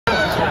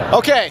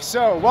Okay,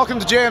 so welcome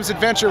to JM's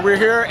Adventure. We're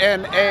here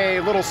in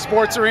a little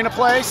sports arena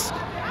place,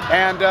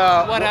 and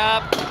what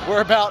up?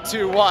 We're about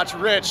to watch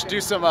Rich do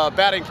some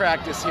batting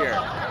practice here.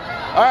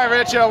 All right,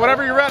 Rich,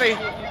 whenever you're ready.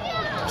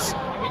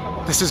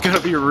 This is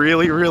gonna be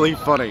really, really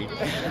funny.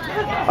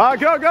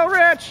 Go,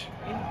 Rich!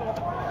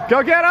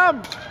 Go get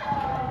him!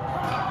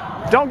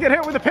 Don't get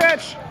hit with a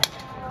pitch.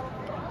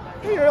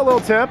 Here, a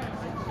little tip.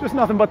 Just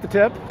nothing but the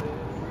tip.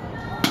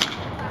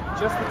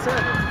 Just the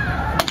tip.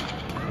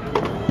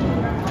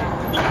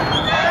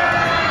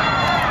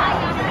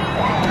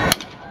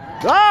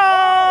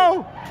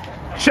 Oh!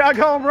 Chug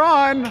home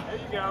run! There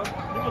you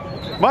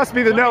go. Must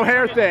be the no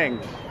hair thing.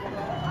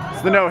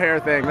 It's the no hair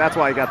thing. That's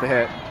why he got the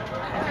hit.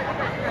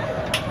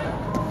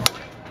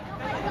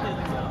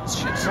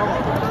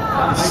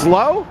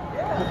 Slow?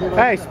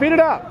 Hey, speed it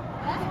up.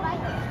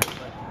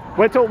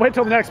 Wait till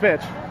the next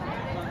pitch.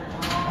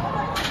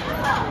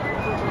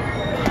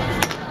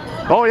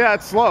 Oh yeah,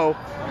 it's slow.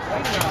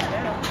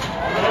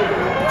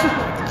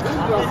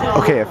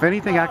 Okay, if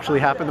anything actually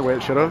happened the way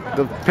it should have,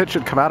 the pitch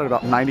should come out at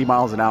about 90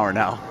 miles an hour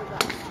now.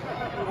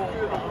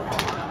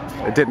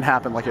 It didn't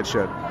happen like it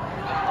should.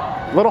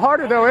 A little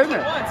harder though, isn't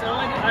it?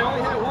 I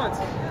only hit it once.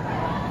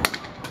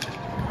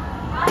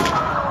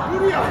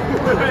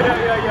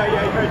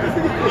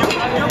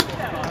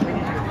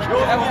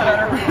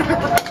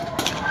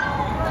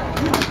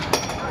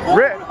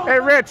 Hey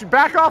Rich,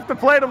 back off the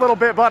plate a little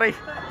bit, buddy.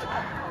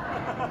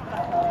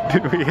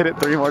 Dude, we hit it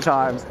 3 more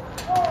times.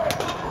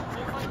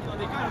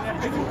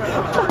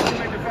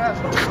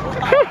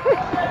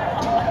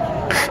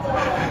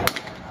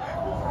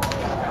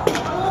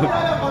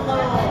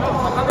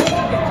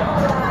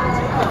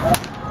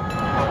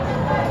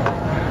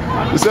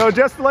 So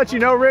just to let you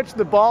know, Rich,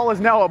 the ball is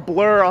now a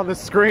blur on the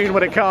screen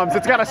when it comes.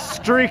 It's got a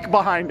streak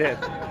behind it.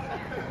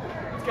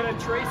 It's gonna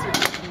trace it.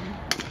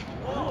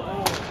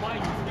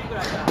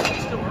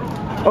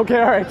 Okay,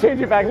 all right,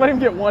 change it back. Let him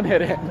get one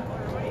hit in.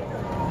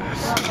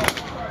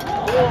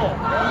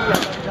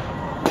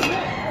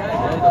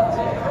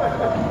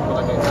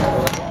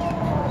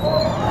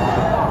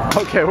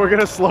 Okay, we're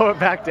gonna slow it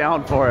back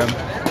down for him.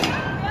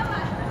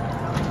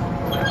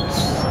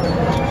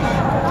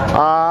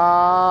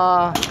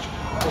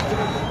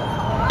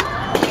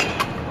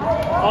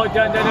 Oh,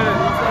 done.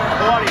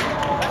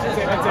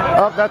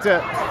 Oh, that's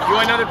it. You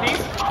want another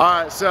piece? All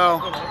right, so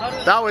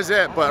that was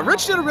it. But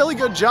Rich did a really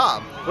good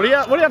job. What do you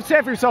have to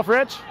say for yourself,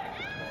 Rich?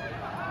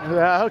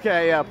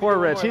 Okay, yeah, poor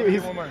Rich.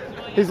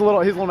 He's a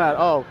little mad.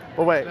 Oh,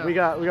 but wait, we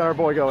got our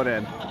boy going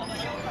in.